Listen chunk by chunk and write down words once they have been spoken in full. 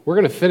We're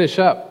going to finish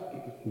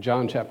up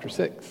John chapter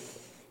 6.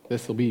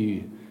 This will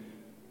be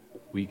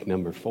week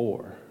number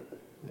 4.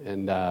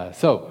 And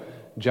so,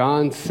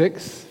 John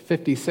 6,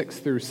 56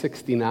 through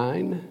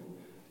 69.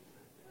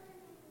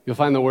 You'll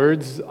find the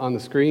words on the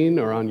screen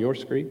or on your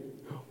screen.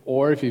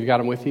 Or if you've got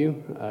them with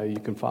you, you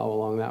can follow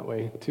along that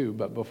way too.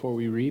 But before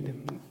we read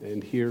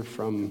and hear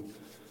from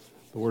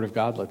the Word of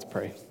God, let's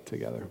pray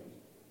together.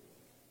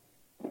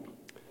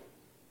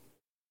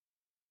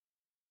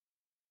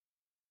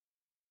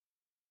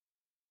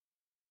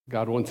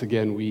 God, once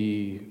again,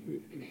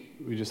 we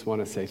just want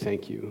to say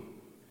thank you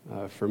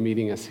for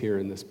meeting us here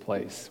in this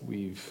place.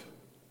 We've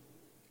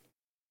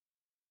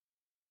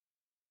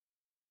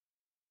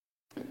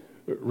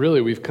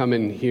come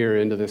in here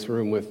into this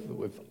room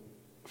with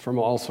from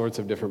all sorts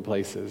of different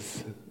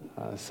places.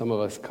 Some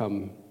of us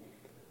come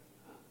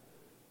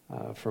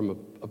from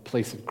a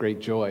place of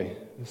great joy.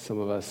 Some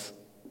of us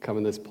come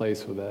in this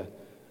place with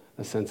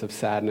a sense of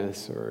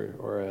sadness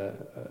or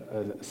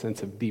a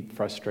sense of deep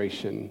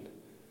frustration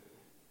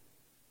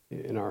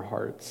in our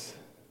hearts.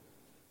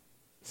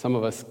 Some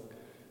of us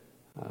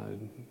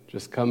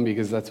just come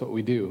because that's what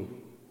we do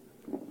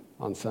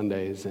on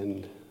Sundays,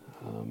 and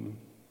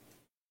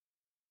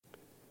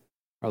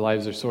our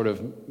lives are sort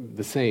of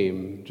the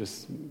same.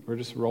 We're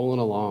just rolling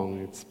along.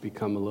 It's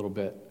become a little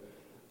bit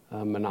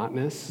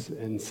monotonous,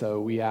 and so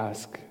we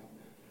ask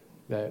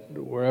that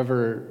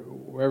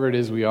wherever it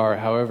is we are,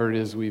 however it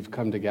is we've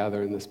come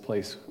together in this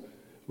place,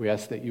 we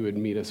ask that you would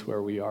meet us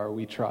where we are.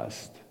 We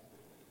trust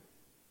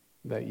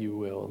that you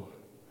will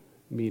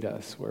meet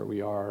us where we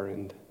are,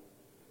 and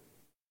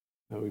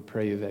we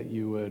pray that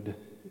you would,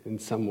 in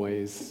some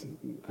ways,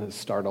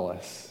 startle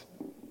us,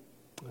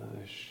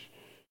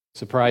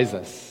 surprise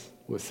us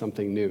with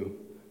something new.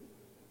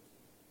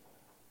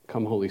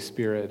 Come, Holy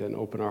Spirit, and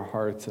open our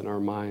hearts and our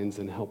minds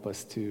and help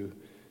us to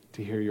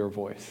hear your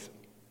voice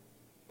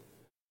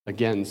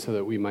again, so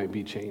that we might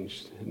be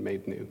changed and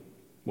made new,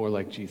 more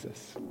like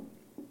Jesus.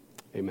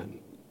 Amen.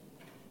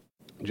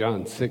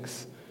 John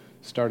 6,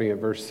 starting at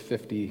verse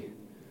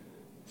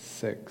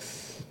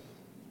 56.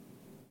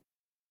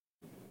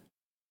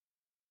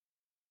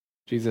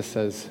 Jesus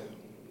says,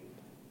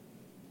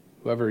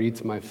 "Whoever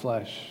eats my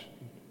flesh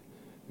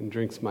and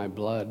drinks my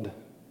blood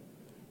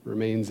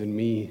remains in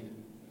me,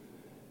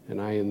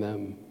 and I in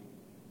them.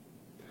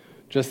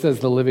 Just as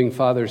the living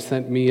Father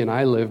sent me, and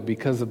I live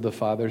because of the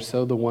Father,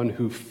 so the one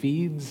who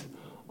feeds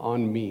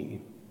on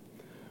me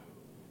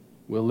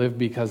will live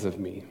because of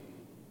me.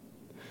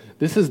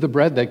 This is the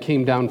bread that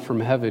came down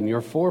from heaven.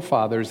 Your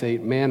forefathers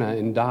ate manna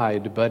and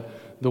died, but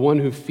the one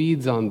who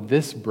feeds on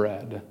this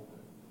bread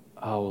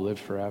will live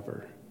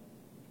forever."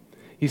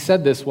 He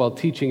said this while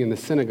teaching in the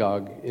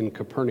synagogue in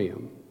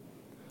Capernaum.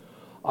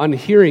 On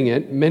hearing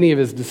it, many of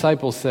his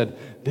disciples said,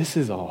 "This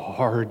is a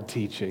hard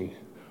teaching.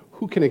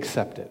 Who can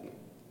accept it?"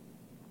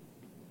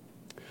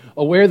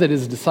 Aware that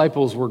his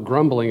disciples were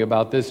grumbling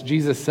about this,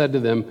 Jesus said to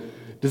them,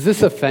 "Does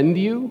this offend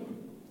you?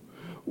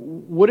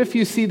 What if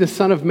you see the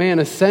Son of Man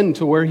ascend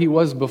to where he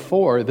was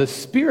before? The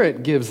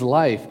Spirit gives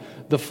life.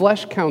 The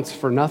flesh counts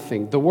for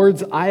nothing. The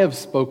words I have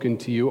spoken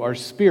to you are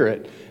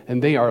spirit,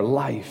 and they are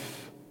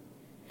life.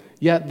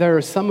 Yet there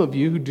are some of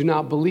you who do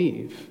not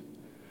believe."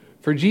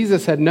 For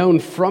Jesus had known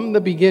from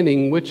the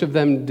beginning which of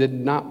them did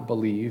not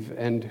believe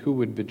and who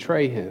would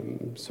betray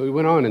him. So he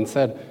went on and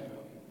said,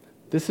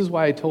 "This is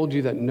why I told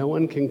you that no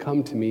one can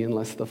come to me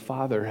unless the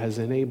Father has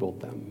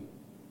enabled them."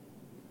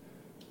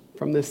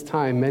 From this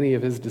time, many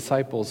of his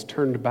disciples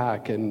turned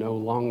back and no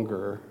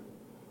longer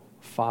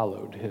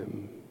followed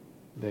him.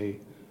 They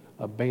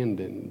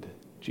abandoned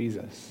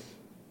Jesus.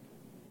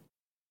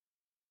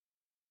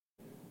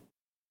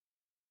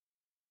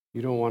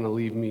 "You don't want to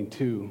leave me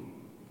too,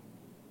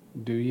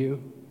 do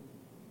you?"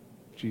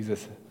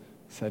 Jesus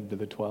said to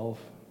the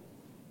 12.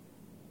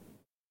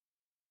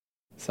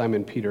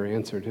 Simon Peter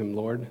answered him,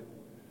 "Lord,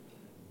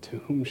 to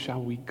whom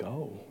shall we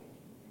go?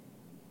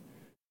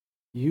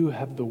 You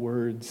have the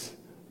words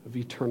of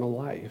eternal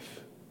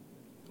life.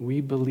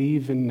 We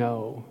believe and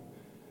know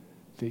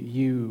that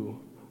you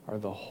are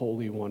the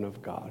Holy One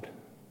of God."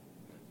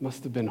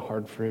 Must have been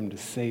hard for him to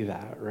say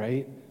that,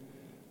 right?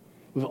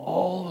 With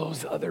all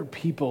those other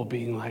people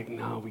being like,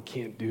 "No, we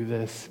can't do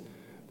this.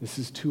 This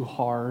is too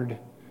hard."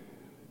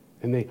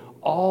 And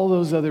all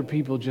those other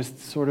people just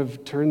sort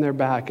of turn their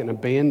back and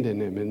abandon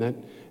him. And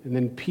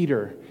then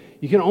Peter,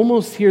 you can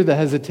almost hear the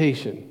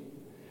hesitation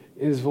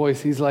in his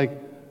voice. He's like,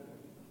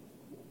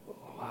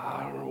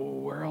 "I don't know,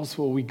 where else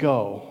will we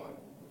go?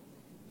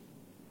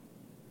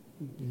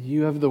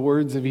 You have the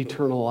words of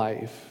eternal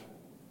life.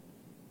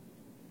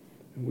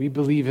 We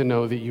believe and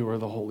know that you are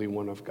the Holy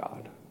One of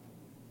God."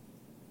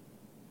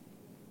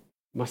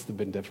 Must have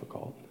been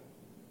difficult.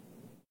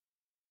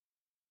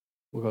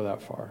 We'll go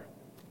that far.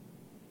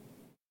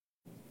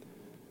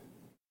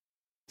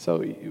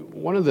 So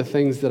one of the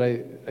things that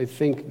I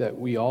think that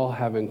we all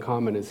have in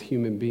common as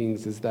human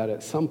beings is that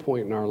at some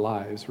point in our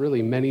lives,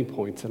 really many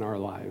points in our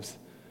lives,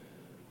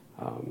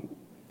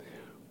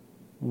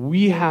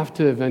 we have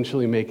to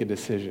eventually make a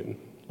decision.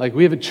 Like,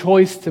 we have a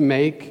choice to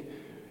make.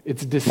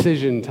 It's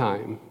decision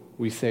time.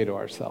 we say to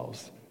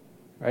ourselves,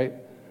 right?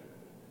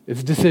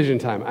 It's decision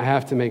time. I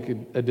have to make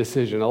a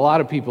decision. A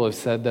lot of people have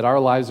said that our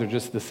lives are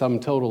just the sum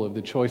total of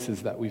the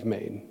choices that we've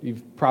made.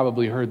 You've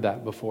probably heard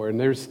that before, and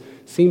there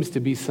seems to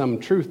be some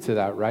truth to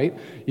that, right?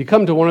 You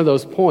come to one of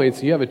those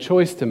points, you have a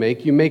choice to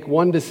make, you make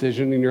one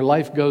decision, and your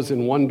life goes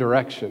in one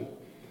direction.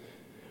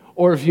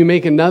 Or if you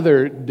make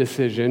another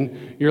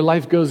decision, your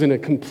life goes in a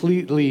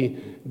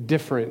completely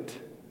different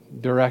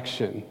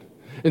direction.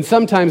 And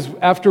sometimes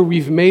after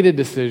we've made a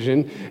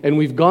decision and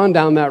we've gone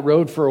down that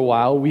road for a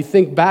while, we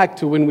think back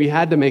to when we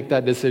had to make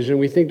that decision.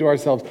 We think to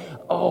ourselves,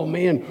 oh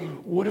man,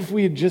 what if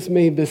we had just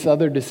made this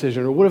other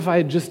decision? Or what if I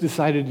had just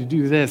decided to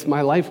do this?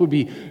 My life would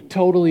be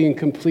totally and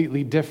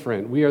completely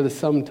different. We are the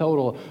sum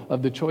total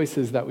of the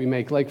choices that we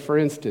make. Like for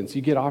instance,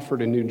 you get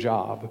offered a new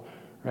job,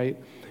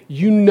 right?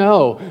 You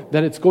know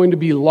that it's going to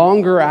be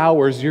longer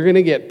hours. You're going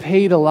to get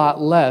paid a lot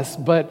less,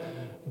 but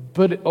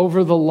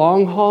over the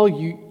long haul,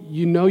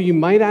 you know you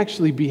might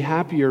actually be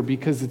happier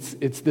because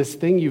it's this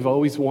thing you've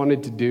always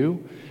wanted to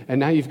do, and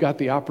now you've got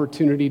the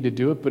opportunity to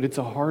do it, but it's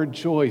a hard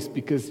choice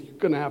because you're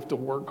going to have to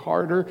work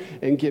harder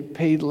and get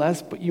paid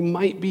less, but you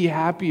might be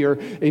happier,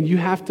 and you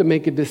have to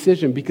make a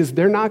decision because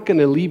they're not going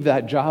to leave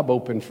that job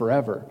open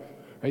forever,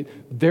 right?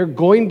 They're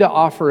going to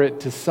offer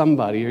it to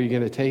somebody. Are you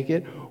going to take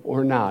it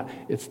or not?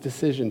 It's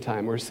decision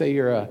time. Or say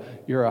you're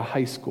a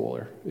high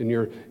schooler and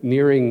you're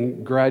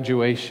nearing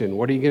graduation.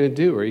 What are you going to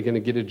do? Are you going to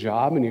get a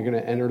job and you're going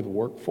to enter the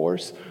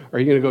workforce? Are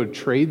you going to go to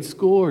trade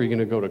school? Or are you going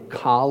to go to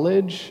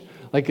college?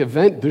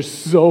 There's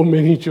so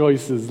many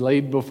choices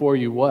laid before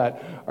you.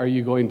 What are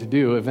you going to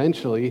do?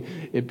 Eventually,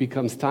 it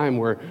becomes time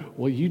where,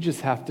 well, you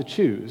just have to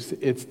choose.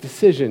 It's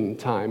decision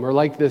time. Or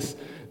like this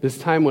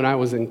time when I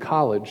was in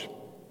college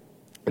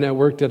and I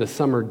worked at a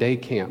summer day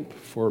camp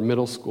for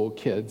middle school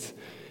kids.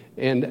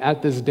 And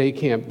at this day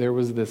camp, there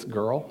was this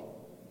girl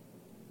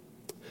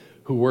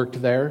who worked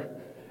there,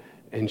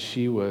 and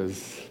she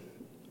was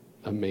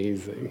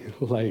amazing.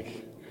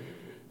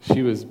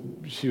 She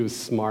was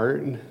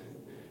smart.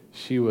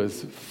 She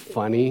was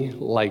funny,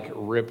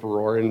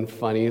 rip-roaring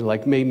funny,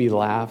 made me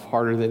laugh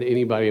harder than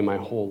anybody in my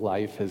whole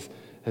life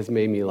has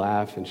made me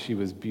laugh. And she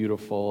was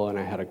beautiful, and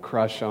I had a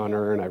crush on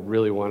her, and I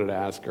really wanted to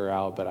ask her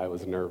out, but I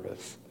was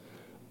nervous.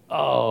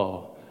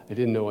 I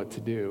didn't know what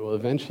to do. Well,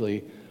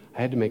 eventually,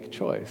 I had to make a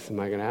choice. Am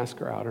I going to ask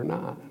her out or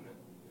not?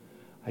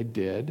 I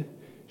did.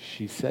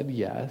 She said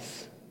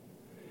yes.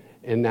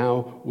 And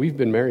now we've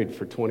been married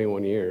for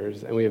 21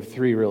 years, and we have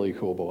 3 really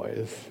cool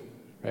boys,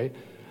 right?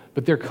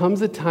 But there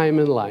comes a time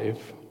in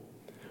life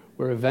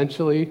where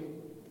eventually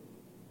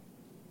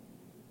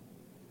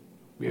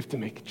we have to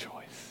make a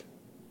choice.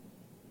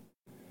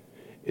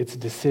 It's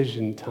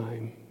decision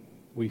time,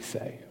 we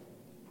say.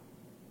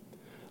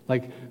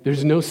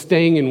 There's no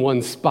staying in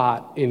one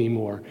spot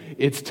anymore.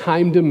 It's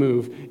time to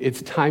move.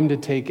 It's time to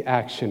take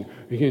action.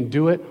 Are you going to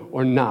do it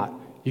or not?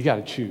 You got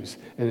to choose,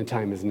 and the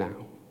time is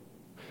now.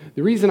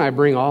 The reason I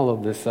bring all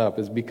of this up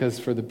is because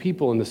for the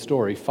people in the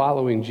story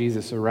following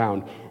Jesus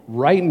around,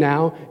 right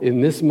now,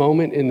 in this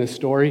moment in the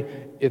story,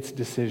 it's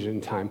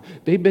decision time.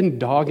 They've been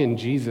dogging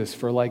Jesus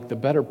for the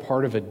better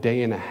part of a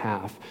day and a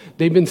half.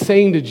 They've been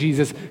saying to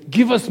Jesus,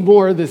 give us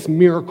more of this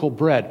miracle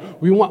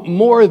bread. We want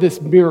more of this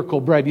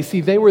miracle bread. You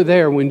see, they were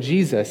there when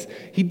Jesus,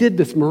 he did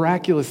this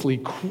miraculously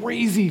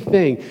crazy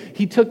thing.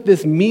 He took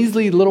this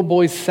measly little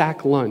boy's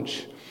sack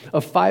lunch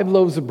of 5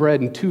 loaves of bread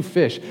and 2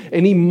 fish,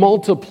 and he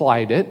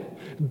multiplied it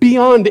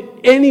beyond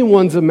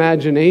anyone's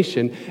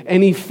imagination,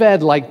 and he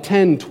fed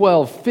 10,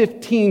 12,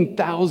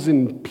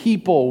 15,000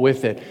 people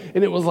with it.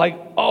 And it was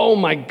oh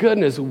my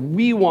goodness,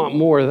 we want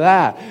more of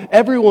that.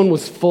 Everyone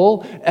was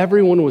full.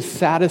 Everyone was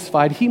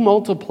satisfied. He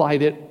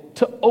multiplied it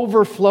to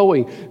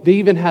overflowing. They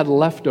even had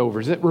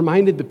leftovers. It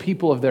reminded the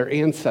people of their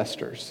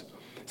ancestors.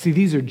 See,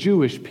 these are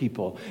Jewish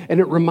people, and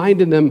it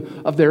reminded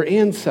them of their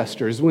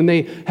ancestors when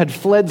they had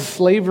fled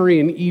slavery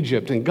in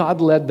Egypt, and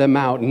God led them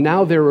out, and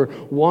now they were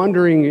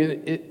wandering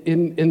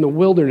in the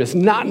wilderness,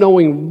 not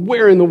knowing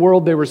where in the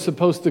world they were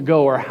supposed to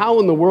go or how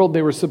in the world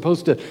they were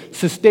supposed to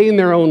sustain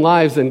their own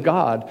lives, and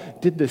God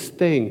did this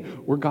thing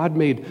where God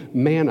made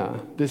manna,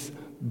 this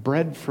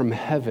bread from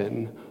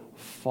heaven,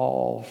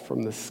 fall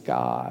from the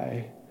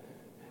sky,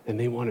 and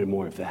they wanted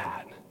more of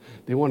that.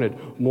 They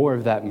wanted more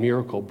of that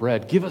miracle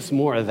bread. Give us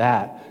more of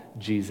that,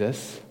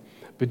 Jesus.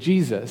 But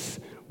Jesus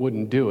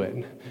wouldn't do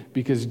it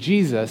because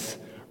Jesus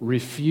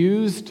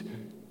refused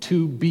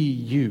to be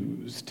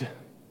used.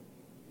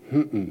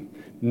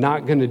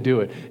 Not going to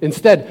do it.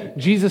 Instead,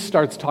 Jesus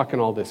starts talking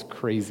all this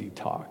crazy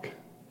talk,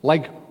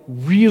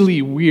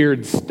 really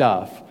weird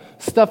stuff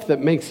that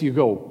makes you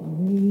go,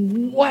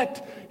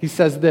 what? He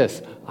says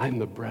this, I'm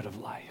the bread of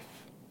life.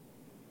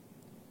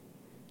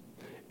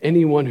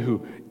 Anyone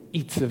who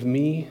eats of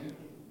me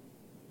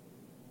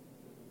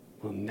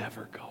will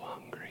never go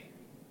hungry.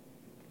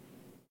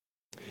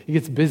 He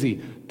gets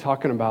busy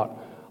talking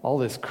about all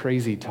this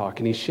crazy talk,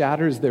 and he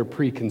shatters their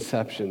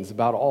preconceptions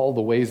about all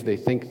the ways they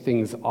think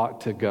things ought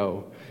to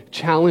go,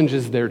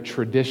 challenges their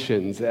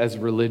traditions as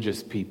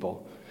religious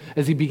people.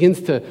 as he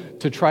begins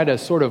to try to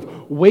sort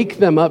of wake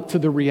them up to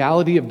the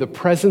reality of the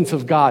presence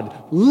of God,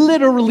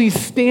 literally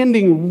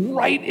standing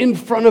right in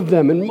front of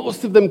them, and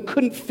most of them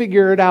couldn't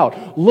figure it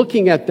out,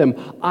 looking at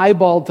them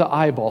eyeball to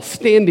eyeball,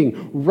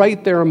 standing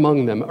right there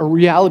among them, a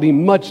reality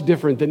much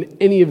different than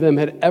any of them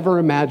had ever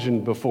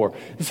imagined before.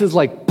 This is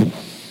like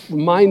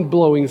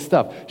mind-blowing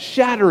stuff,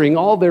 shattering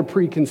all their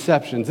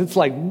preconceptions. It's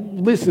like,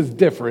 this is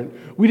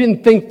different. We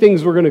didn't think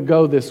things were going to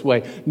go this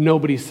way.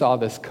 Nobody saw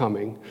this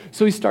coming.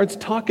 So he starts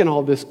talking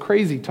all this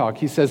crazy talk.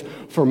 He says,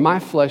 for my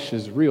flesh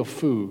is real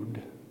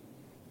food,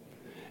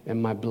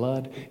 and my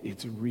blood,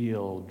 it's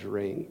real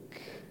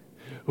drink.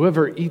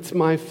 Whoever eats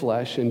my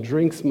flesh and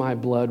drinks my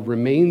blood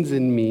remains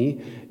in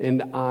me,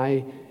 and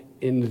I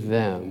in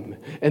them.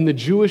 And the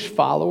Jewish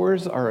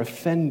followers are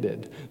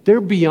offended.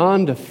 They're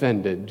beyond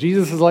offended.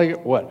 Jesus is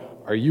like,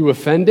 what? Are you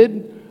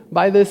offended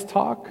by this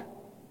talk?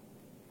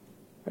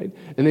 Right?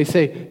 And they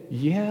say,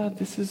 yeah,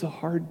 this is a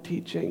hard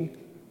teaching.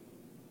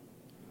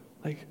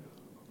 Like,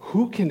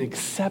 who can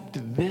accept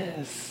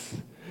this?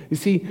 You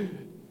see,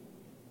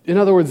 in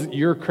other words,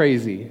 you're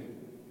crazy,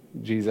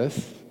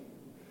 Jesus.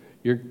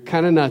 You're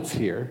kind of nuts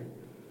here.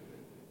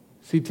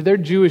 See, to their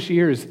Jewish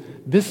ears,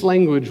 this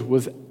language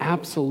was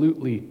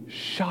absolutely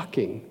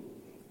shocking,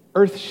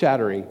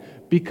 earth-shattering,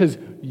 because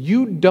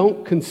you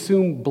don't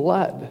consume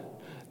blood.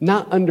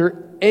 Not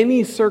under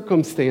any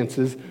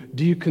circumstances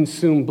do you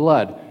consume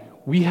blood.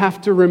 We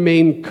have to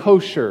remain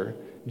kosher,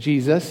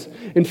 Jesus.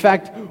 In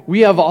fact,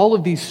 we have all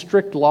of these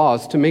strict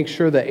laws to make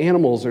sure that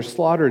animals are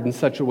slaughtered in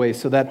such a way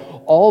so that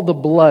all the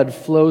blood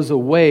flows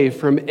away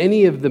from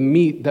any of the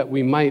meat that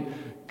we might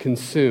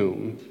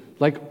consume.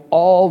 Like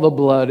all the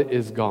blood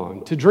is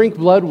gone. To drink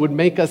blood would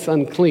make us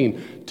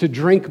unclean. To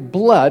drink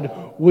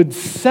blood would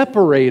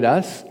separate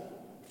us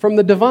from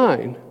the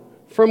divine,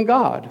 from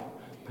God.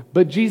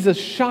 But Jesus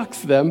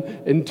shocks them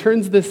and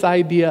turns this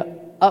idea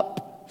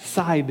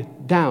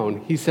upside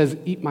down. He says,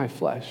 eat my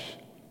flesh,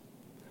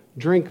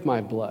 drink my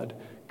blood,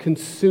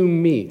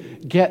 consume me,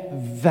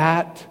 get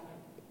that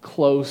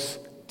close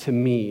to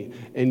me,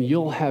 and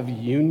you'll have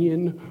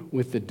union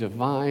with the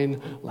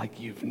divine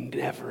like you've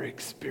never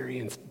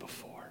experienced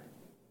before.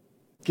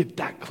 Get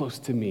that close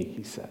to me,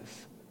 he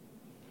says.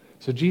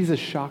 So Jesus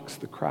shocks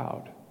the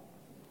crowd.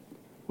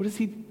 What is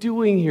he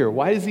doing here?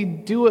 Why does he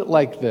do it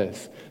like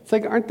this? It's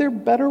like, aren't there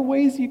better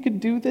ways you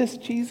could do this,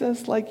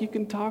 Jesus? Like you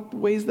can talk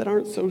ways that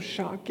aren't so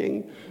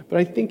shocking. But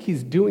I think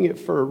he's doing it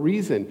for a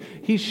reason.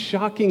 He's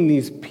shocking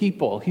these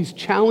people. He's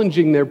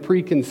challenging their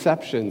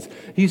preconceptions.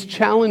 He's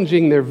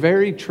challenging their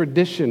very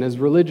tradition as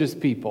religious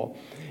people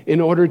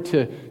in order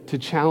to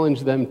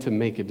challenge them to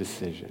make a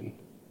decision,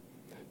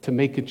 to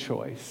make a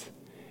choice.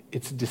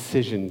 It's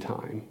decision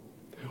time.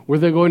 Were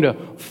they going to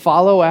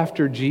follow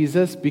after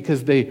Jesus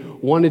because they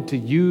wanted to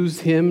use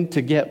him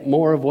to get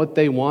more of what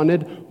they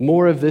wanted,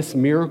 more of this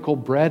miracle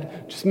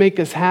bread? Just make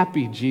us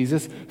happy,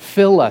 Jesus.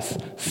 Fill us,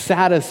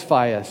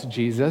 satisfy us,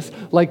 Jesus.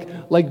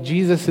 Like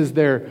Jesus is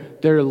their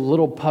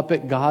little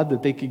puppet God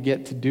that they could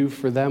get to do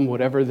for them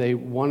whatever they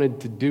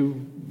wanted to do,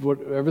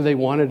 whatever they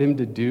wanted him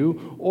to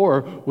do?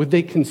 Or would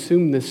they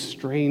consume this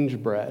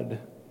strange bread,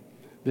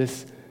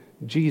 this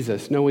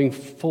Jesus, knowing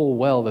full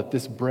well that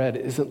this bread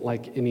isn't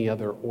like any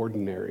other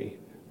ordinary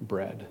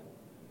bread?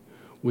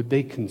 Would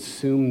they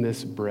consume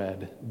this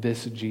bread,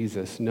 this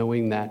Jesus,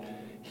 knowing that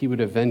he would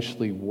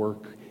eventually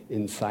work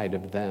inside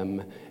of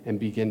them and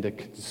begin to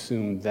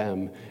consume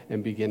them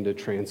and begin to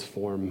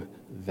transform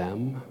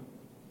them?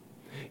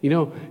 You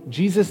know,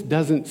 Jesus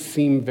doesn't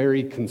seem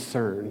very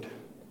concerned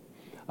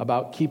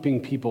about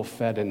keeping people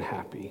fed and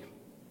happy.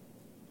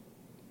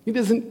 He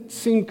doesn't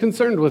seem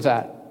concerned with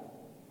that.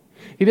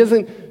 He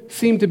doesn't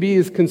seem to be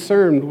as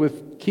concerned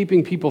with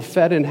keeping people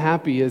fed and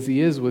happy as he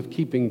is with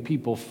keeping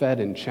people fed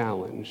and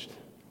challenged.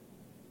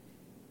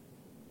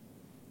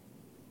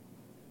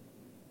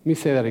 Let me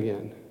say that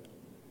again.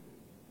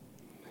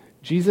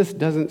 Jesus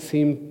doesn't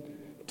seem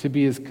to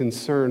be as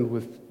concerned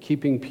with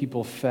keeping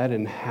people fed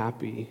and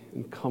happy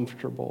and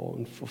comfortable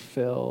and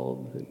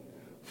fulfilled and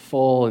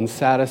full and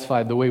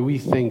satisfied the way we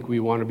think we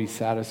want to be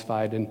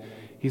satisfied. And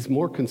he's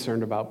more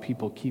concerned about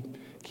people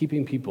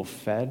keeping people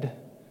fed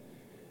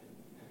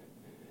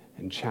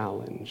and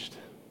challenged.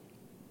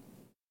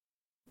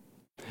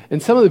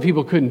 And some of the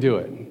people couldn't do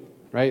it,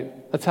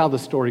 right? That's how the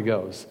story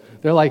goes.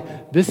 They're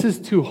like, this is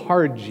too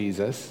hard,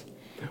 Jesus.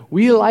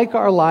 We like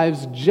our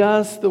lives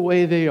just the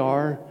way they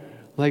are.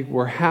 Like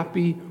we're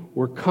happy,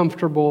 we're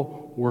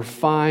comfortable, we're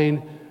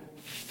fine.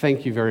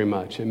 Thank you very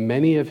much. And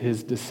many of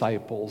his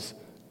disciples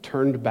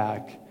turned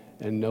back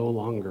and no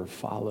longer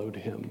followed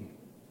him.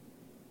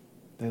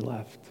 They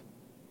left.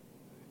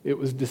 It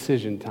was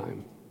decision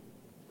time.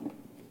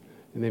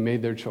 And they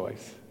made their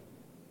choice.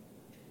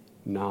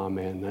 Nah,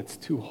 man, that's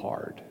too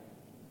hard.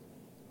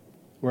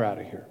 We're out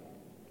of here.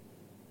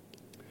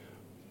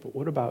 But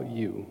what about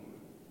you?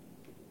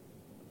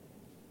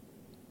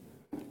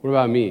 What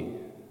about me?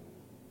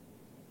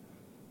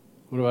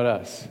 What about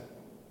us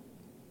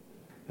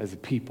as a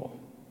people?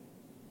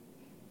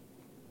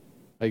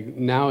 Like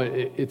now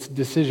it's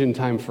decision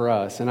time for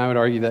us. And I would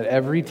argue that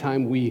every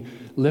time we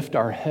lift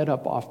our head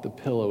up off the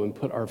pillow and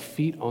put our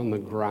feet on the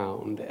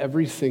ground,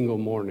 every single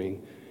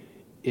morning,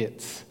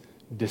 it's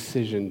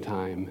decision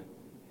time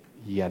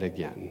yet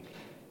again.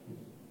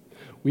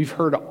 We've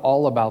heard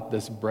all about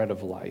this bread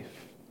of life,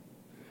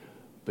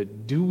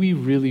 but do we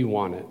really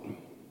want it?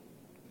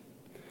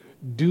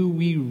 Do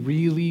we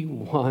really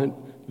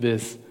want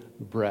this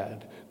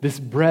bread? This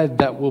bread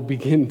that will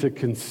begin to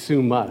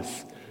consume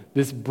us.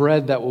 This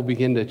bread that will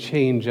begin to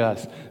change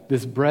us.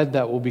 This bread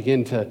that will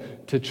begin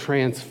to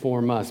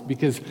transform us.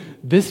 Because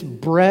this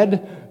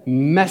bread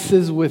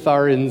messes with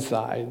our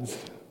insides.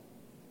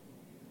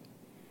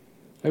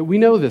 We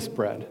know this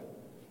bread.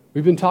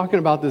 We've been talking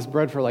about this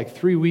bread for like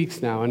 3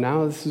 weeks now, and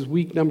now this is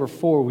week number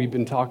 4 we've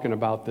been talking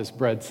about this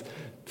bread.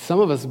 Some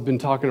of us have been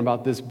talking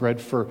about this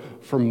bread for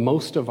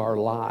most of our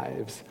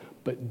lives,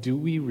 but do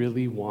we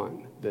really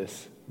want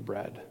this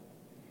bread?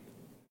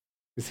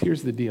 Because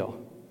here's the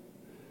deal.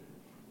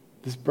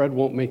 This bread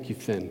won't make you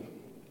thin.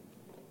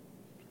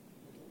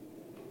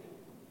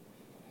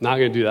 Not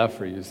going to do that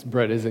for you. This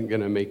bread isn't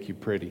going to make you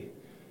pretty.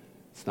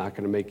 It's not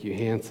going to make you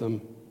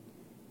handsome.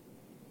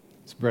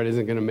 This bread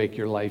isn't going to make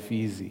your life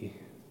easy.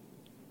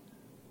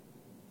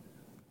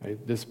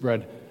 Right? This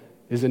bread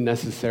isn't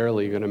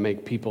necessarily going to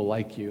make people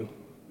like you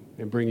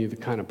and bring you the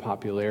kind of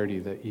popularity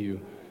that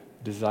you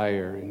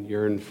desire and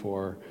yearn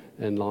for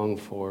and long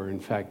for. In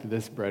fact,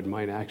 this bread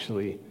might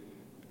actually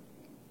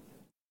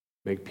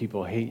make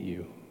people hate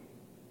you.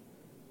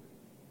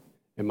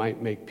 It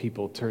might make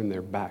people turn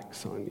their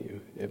backs on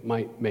you. It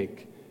might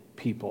make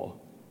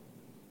people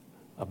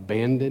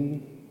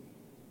abandon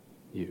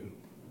you.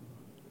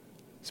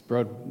 This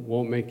bread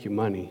won't make you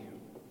money.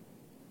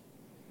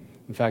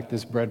 In fact,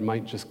 this bread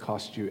might just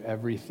cost you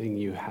everything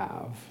you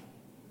have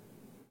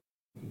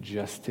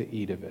just to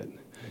eat of it.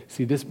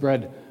 See, this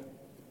bread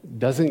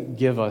doesn't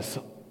give us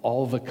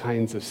all the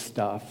kinds of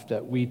stuff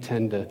that we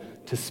tend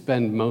to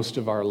spend most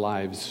of our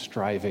lives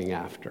striving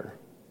after.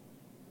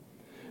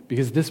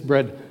 Because this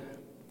bread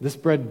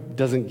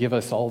doesn't give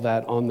us all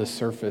that on the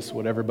surface,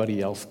 what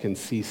everybody else can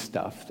see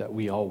stuff that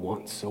we all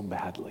want so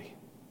badly.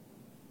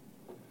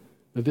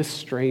 But this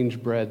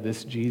strange bread,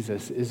 this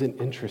Jesus,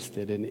 isn't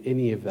interested in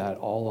any of that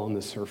all on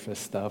the surface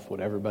stuff, what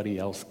everybody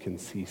else can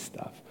see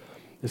stuff.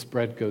 This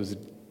bread goes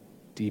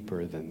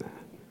deeper than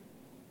that.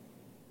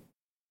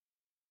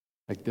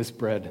 Like this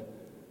bread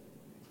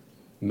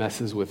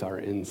messes with our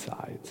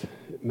insides.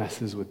 It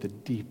messes with the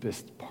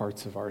deepest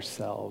parts of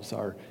ourselves,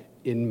 our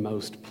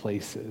inmost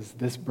places.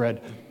 This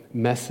bread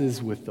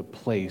messes with the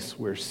place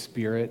where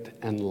spirit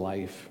and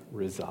life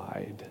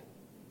reside.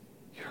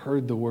 You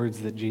heard the words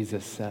that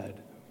Jesus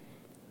said.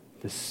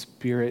 The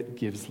Spirit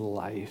gives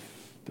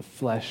life. The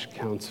flesh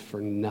counts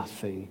for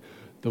nothing.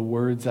 The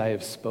words I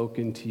have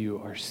spoken to you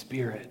are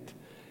spirit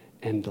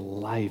and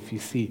life. You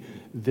see,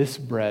 this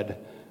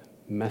bread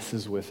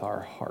messes with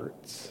our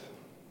hearts.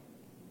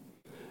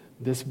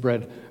 This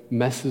bread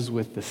messes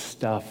with the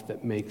stuff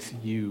that makes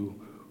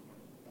you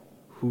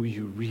who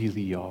you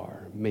really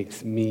are,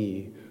 makes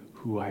me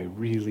who I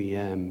really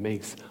am,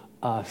 makes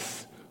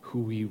us who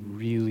we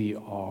really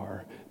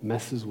are,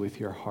 messes with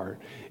your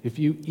heart. If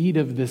you eat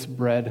of this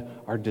bread,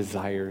 our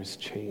desires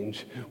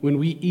change. When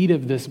we eat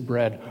of this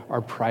bread,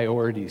 our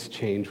priorities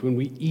change. When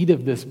we eat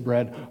of this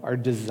bread, our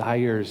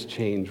desires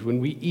change.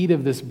 When we eat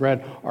of this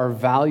bread, our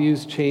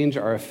values change,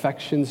 our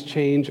affections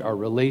change, our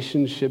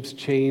relationships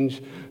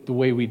change, the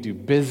way we do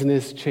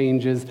business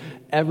changes,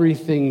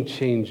 everything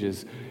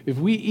changes. If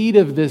we eat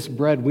of this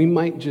bread, we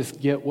might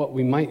just get what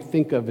we might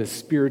think of as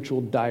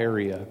spiritual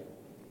diarrhea.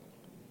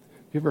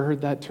 You ever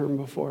heard that term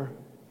before?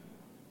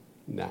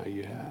 Now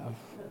you have.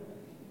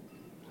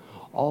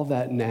 All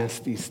that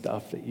nasty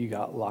stuff that you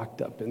got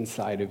locked up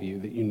inside of you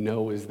that you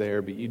know is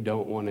there but you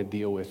don't want to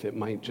deal with, it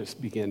might just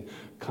begin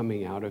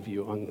coming out of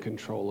you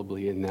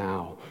uncontrollably, and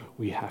now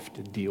we have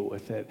to deal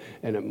with it.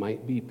 And it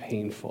might be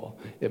painful,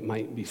 it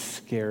might be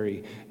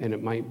scary, and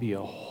it might be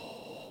a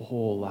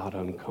whole lot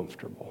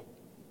uncomfortable.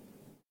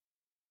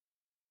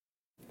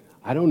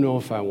 I don't know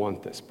if I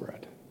want this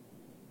bread.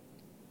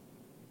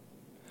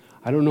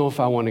 I don't know if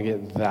I want to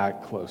get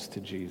that close to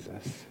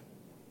Jesus.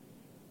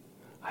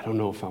 I don't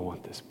know if I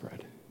want this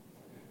bread.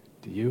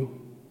 Do you?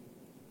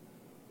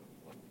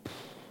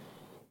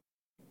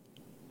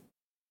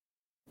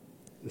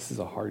 This is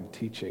a hard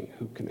teaching.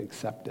 Who can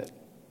accept it?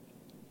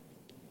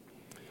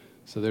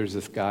 So there's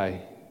this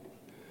guy,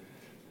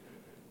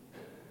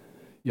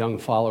 young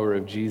follower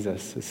of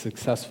Jesus, a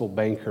successful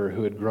banker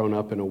who had grown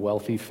up in a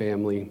wealthy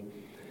family.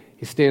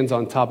 He stands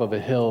on top of a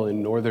hill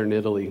in northern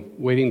Italy,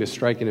 waiting to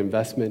strike an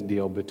investment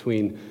deal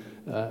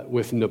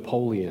with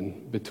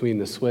Napoleon, between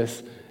the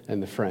Swiss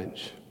and the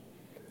French.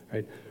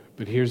 Right?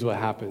 But here's what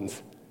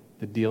happens.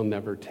 The deal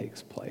never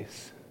takes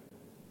place.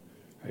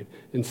 Right?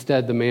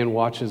 Instead, the man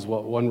watches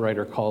what one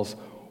writer calls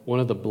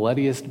one of the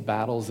bloodiest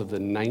battles of the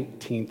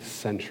 19th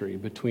century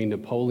between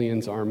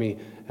Napoleon's army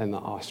and the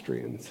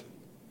Austrians.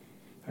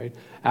 Right?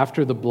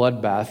 After the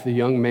bloodbath, the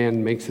young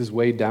man makes his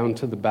way down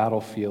to the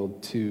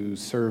battlefield to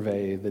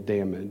survey the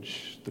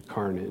damage, the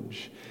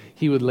carnage.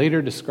 He would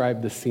later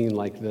describe the scene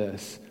like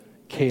this: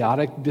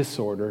 chaotic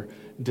disorder,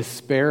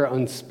 despair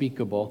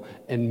unspeakable,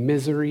 and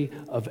misery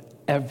of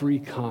every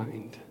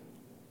kind.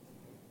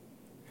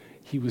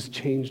 He was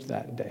changed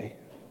that day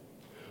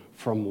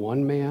from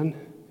one man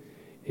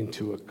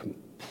into a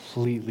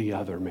completely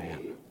other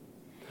man.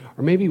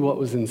 Or maybe what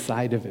was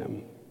inside of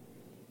him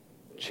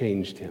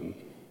changed him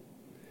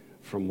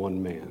from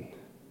one man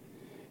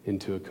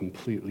into a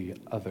completely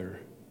other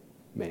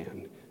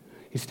man.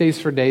 He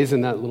stays for days in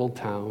that little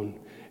town,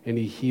 and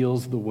he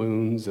heals the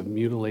wounds of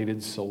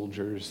mutilated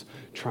soldiers,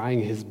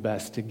 trying his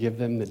best to give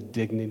them the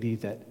dignity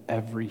that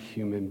every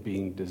human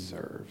being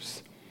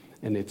deserves.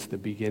 And it's the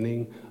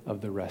beginning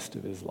of the rest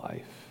of his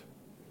life.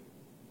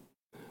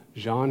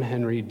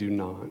 Jean-Henri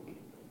Dunant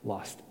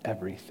lost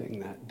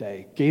everything that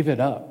day, gave it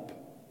up,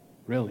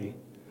 really.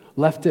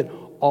 Left it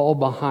all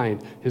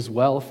behind, his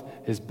wealth,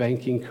 his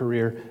banking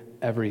career,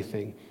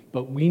 everything.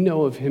 But we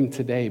know of him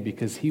today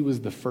because he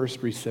was the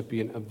first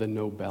recipient of the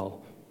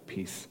Nobel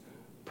Peace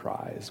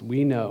Prize.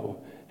 We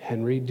know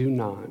Henry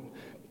Dunant,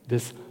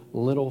 this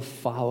little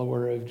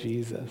follower of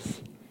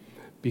Jesus,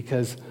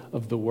 because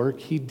of the work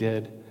he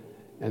did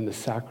and the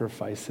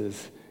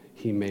sacrifices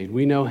he made.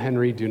 We know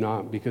Henry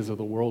Dunant because of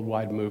the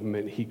worldwide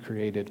movement he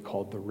created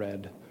called the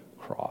Red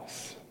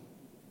Cross.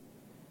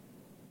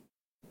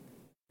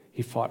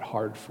 He fought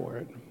hard for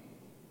it,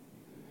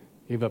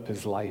 gave up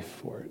his life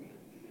for it,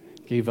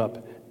 gave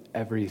up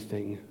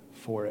everything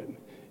for it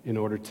in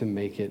order to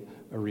make it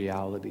a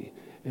reality.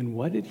 And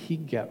what did he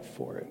get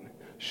for it?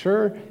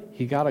 Sure,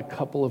 he got a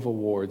couple of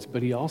awards,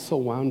 but he also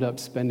wound up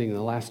spending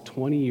the last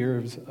 20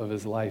 years of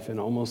his life in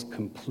almost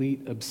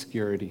complete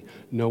obscurity.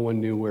 No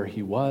one knew where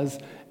he was,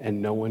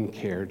 and no one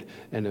cared.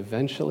 And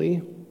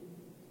eventually,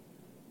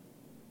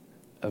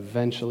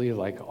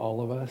 like all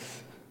of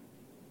us,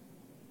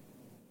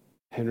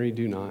 Henry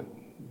Dunant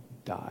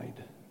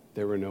died.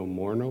 There were no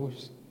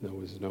mourners, there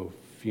was no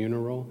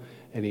funeral,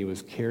 and he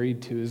was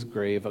carried to his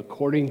grave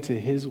according to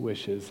his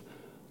wishes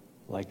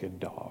like a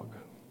dog.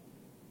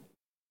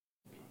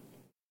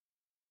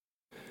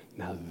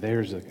 Now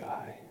there's a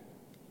guy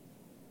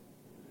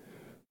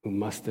who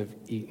must have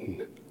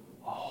eaten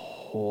a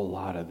whole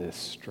lot of this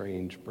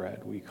strange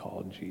bread we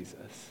call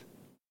Jesus.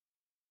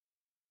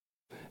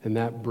 And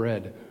that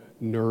bread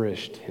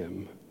nourished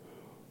him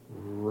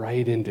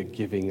right into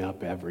giving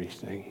up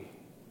everything,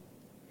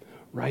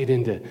 right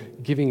into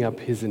giving up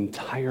his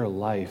entire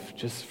life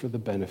just for the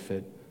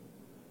benefit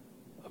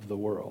of the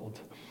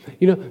world.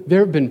 You know,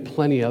 there have been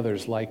plenty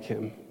others like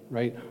him,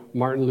 right?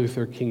 Martin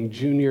Luther King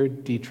Jr.,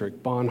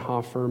 Dietrich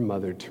Bonhoeffer,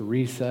 Mother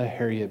Teresa,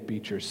 Harriet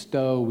Beecher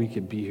Stowe. We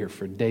could be here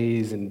for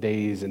days and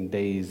days and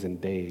days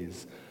and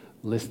days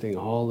listing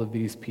all of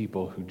these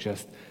people who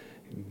just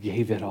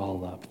gave it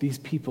all up. These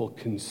people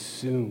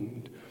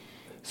consumed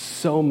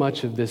so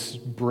much of this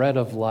bread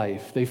of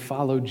life. They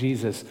followed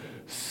Jesus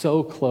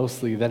so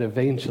closely that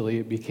eventually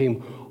it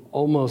became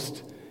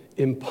almost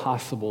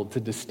impossible to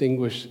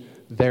distinguish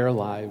their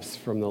lives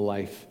from the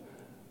life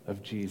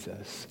of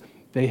Jesus.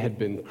 They had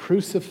been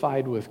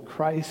crucified with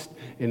Christ,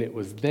 and it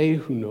was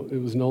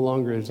no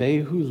longer they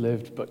who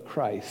lived, but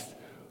Christ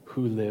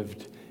who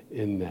lived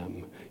in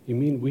them. You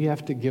mean we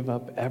have to give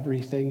up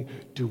everything?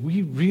 Do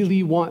we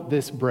really want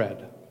this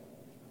bread?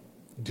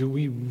 Do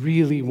we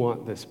really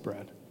want this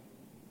bread?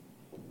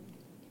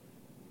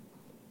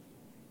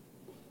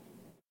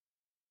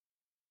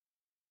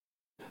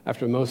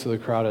 After most of the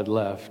crowd had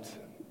left,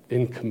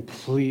 in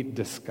complete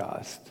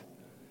disgust,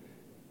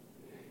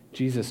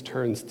 Jesus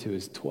turns to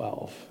his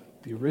 12,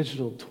 the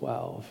original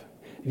 12,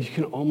 and you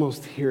can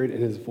almost hear it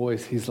in his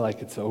voice. He's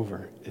like, it's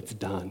over, it's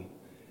done,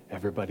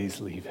 everybody's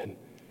leaving.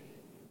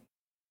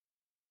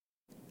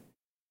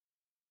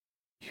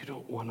 You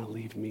don't want to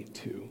leave me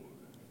too,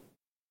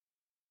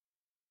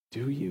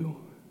 do you?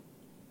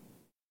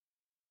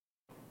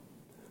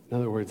 In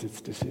other words,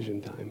 it's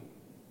decision time.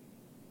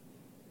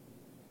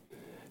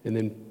 And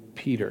then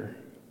Peter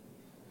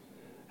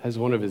has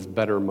one of his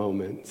better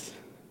moments.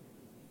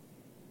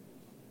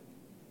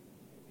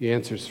 He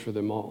answers for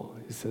them all.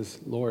 He says,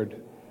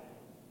 Lord,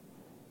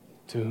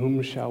 to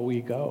whom shall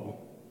we go?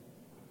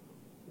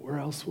 Where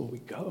else will we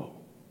go?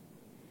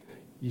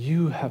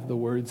 You have the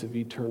words of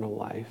eternal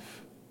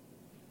life.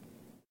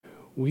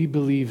 We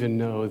believe and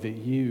know that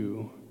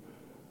you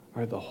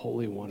are the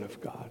Holy One of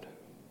God.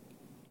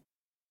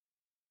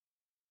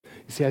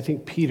 You see, I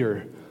think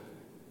Peter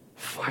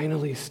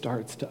finally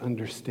starts to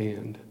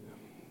understand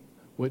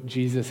what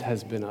Jesus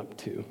has been up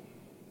to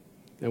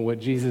and what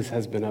Jesus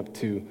has been up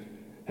to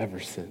ever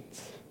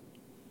since.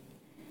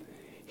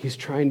 He's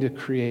trying to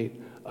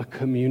create a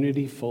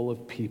community full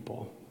of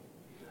people,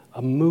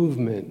 a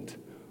movement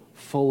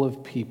full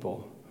of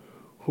people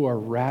who are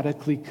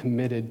radically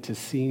committed to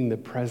seeing the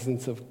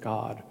presence of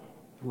God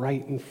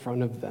right in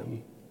front of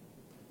them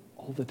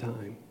all the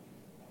time.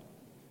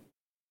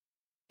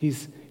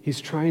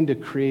 He's trying to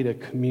create a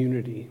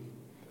community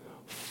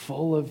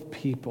full of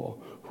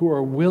people who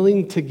are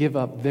willing to give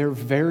up their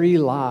very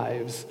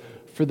lives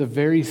for the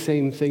very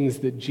same things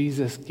that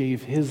Jesus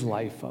gave his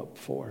life up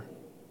for.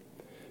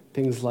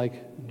 Things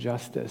like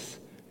justice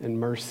and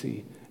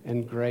mercy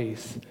and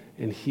grace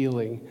and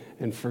healing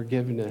and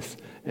forgiveness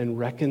and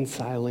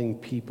reconciling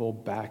people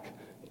back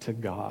to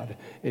God.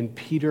 And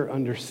Peter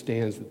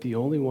understands that the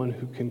only one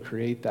who can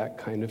create that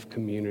kind of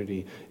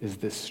community is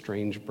this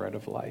strange bread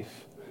of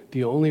life.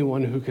 The only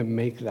one who can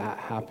make that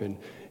happen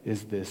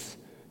is this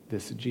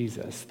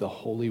Jesus, the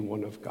Holy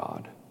One of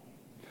God.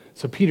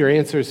 So Peter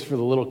answers for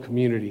the little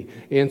community,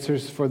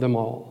 answers for them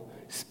all,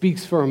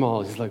 speaks for them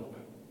all. He's like,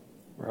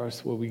 where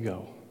else will we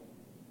go?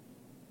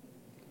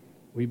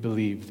 We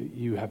believe that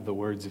you have the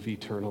words of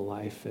eternal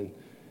life,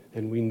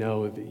 and we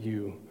know that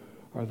you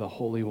are the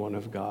Holy One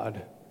of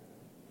God.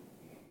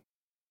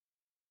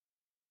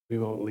 We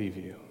won't leave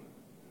you.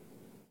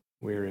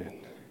 We're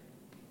in.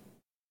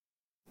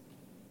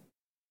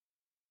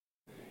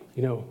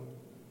 You know,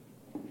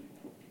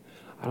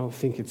 I don't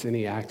think it's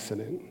any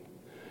accident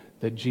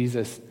that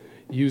Jesus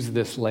used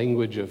this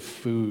language of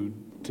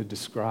food to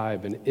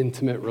describe an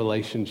intimate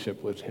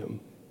relationship with him.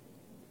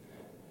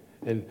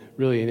 And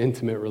really an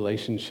intimate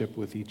relationship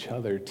with each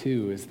other,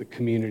 too, as the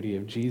community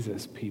of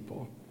Jesus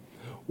people.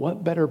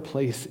 What better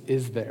place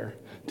is there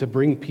to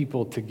bring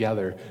people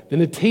together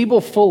than a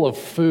table full of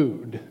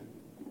food?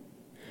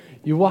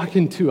 You walk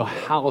into a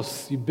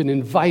house, you've been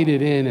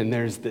invited in, and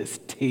there's this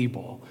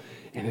table,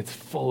 and it's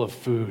full of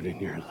food,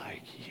 and you're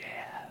like,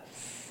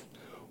 yes.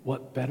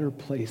 What better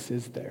place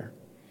is there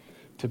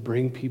to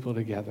bring people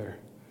together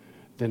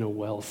than a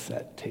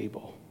well-set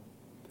table?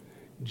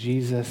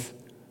 Jesus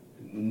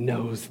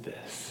knows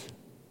this.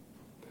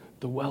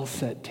 The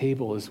well-set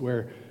table is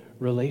where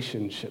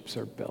relationships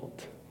are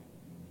built.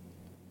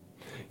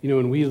 You know,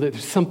 when we live,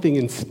 there's something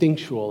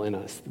instinctual in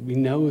us. We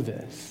know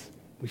this.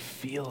 We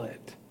feel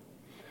it.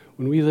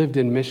 When we lived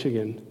in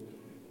Michigan,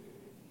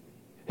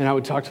 and I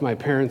would talk to my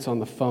parents on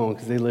the phone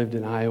because they lived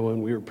in Iowa,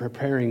 and we were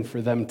preparing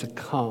for them to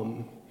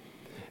come.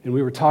 And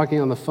we were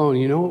talking on the phone.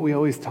 You know what we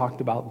always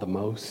talked about the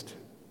most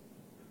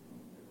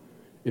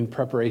in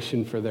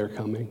preparation for their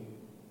coming?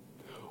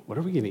 What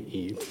are we going to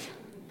eat?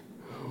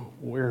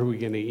 Where are we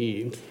going to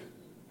eat?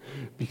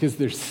 Because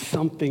there's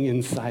something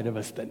inside of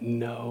us that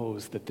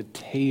knows that the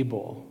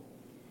table,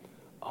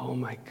 oh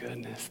my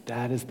goodness,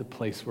 that is the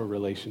place where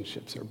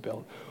relationships are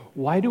built.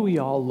 Why do we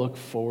all look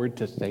forward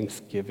to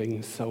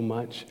Thanksgiving so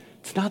much?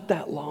 It's not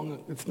that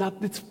long.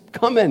 It's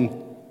coming.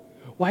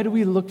 Why do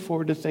we look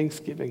forward to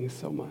Thanksgiving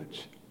so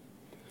much?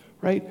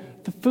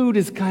 Right? The food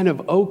is kind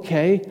of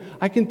okay.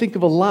 I can think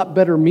of a lot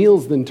better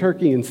meals than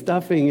turkey and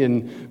stuffing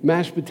and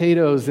mashed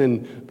potatoes.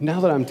 And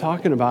now that I'm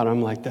talking about it,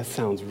 I'm like, that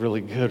sounds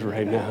really good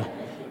right now.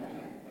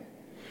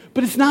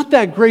 But it's not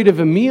that great of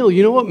a meal.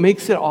 You know what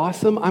makes it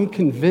awesome? I'm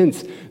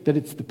convinced that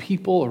it's the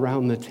people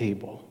around the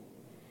table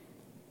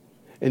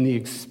and the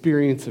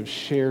experience of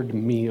shared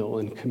meal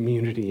and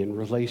community and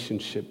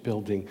relationship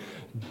building.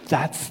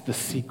 That's the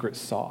secret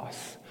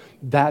sauce.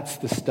 That's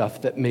the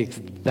stuff that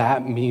makes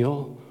that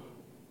meal,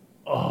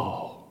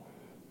 oh,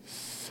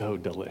 so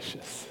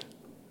delicious.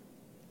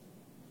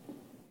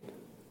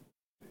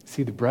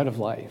 See, the bread of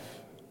life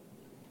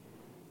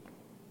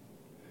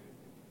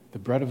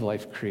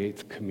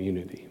creates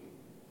community.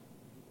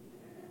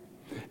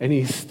 And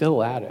he's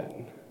still at it.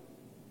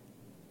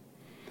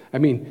 I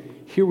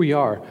mean, here we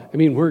are. I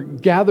mean, we're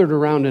gathered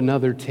around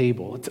another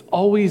table. It's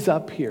always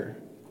up here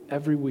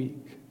every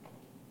week.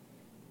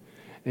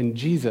 And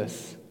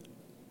Jesus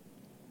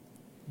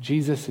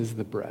is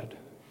the bread.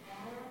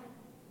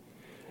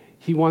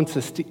 He wants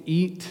us to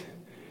eat.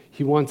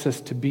 He wants us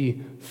to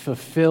be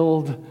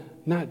fulfilled,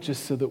 not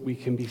just so that we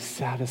can be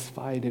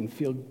satisfied and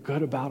feel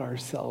good about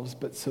ourselves,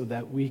 but so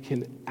that we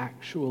can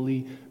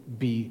actually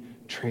be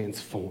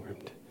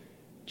transformed,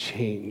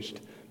 changed,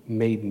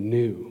 made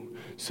new,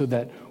 so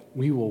that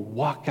we will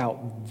walk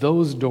out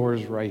those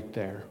doors right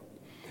there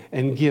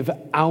and give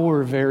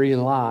our very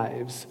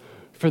lives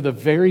for the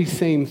very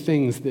same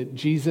things that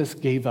Jesus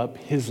gave up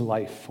his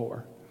life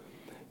for.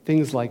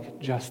 Things like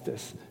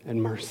justice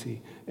and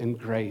mercy and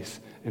grace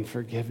and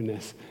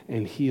forgiveness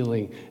and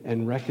healing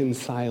and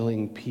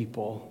reconciling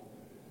people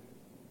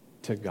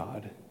to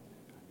God.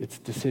 It's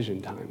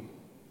decision time.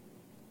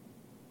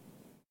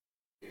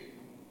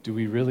 Do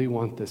we really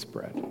want this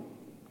bread?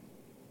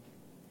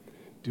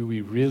 Do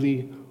we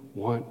really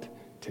want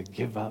to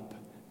give up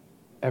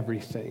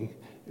everything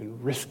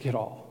and risk it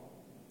all?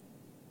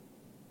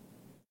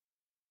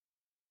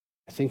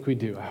 I think we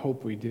do. I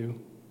hope we do.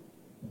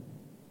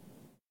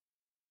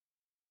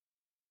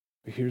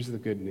 But here's the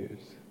good news.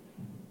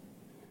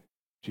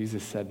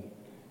 Jesus said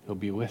he'll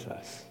be with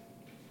us,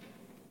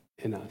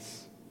 in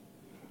us,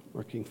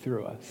 working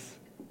through us.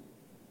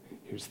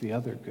 Here's the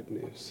other good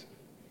news.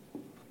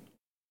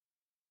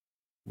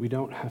 We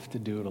don't have to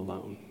do it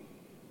alone.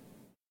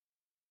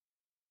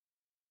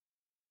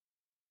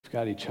 We've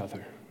got each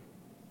other.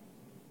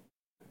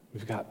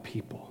 We've got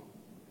people.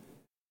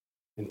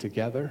 And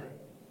together,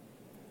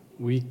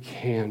 we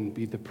can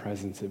be the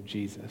presence of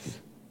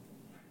Jesus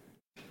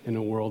in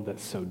a world that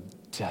so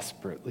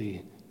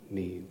desperately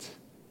needs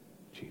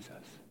Jesus.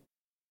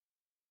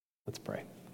 Let's pray.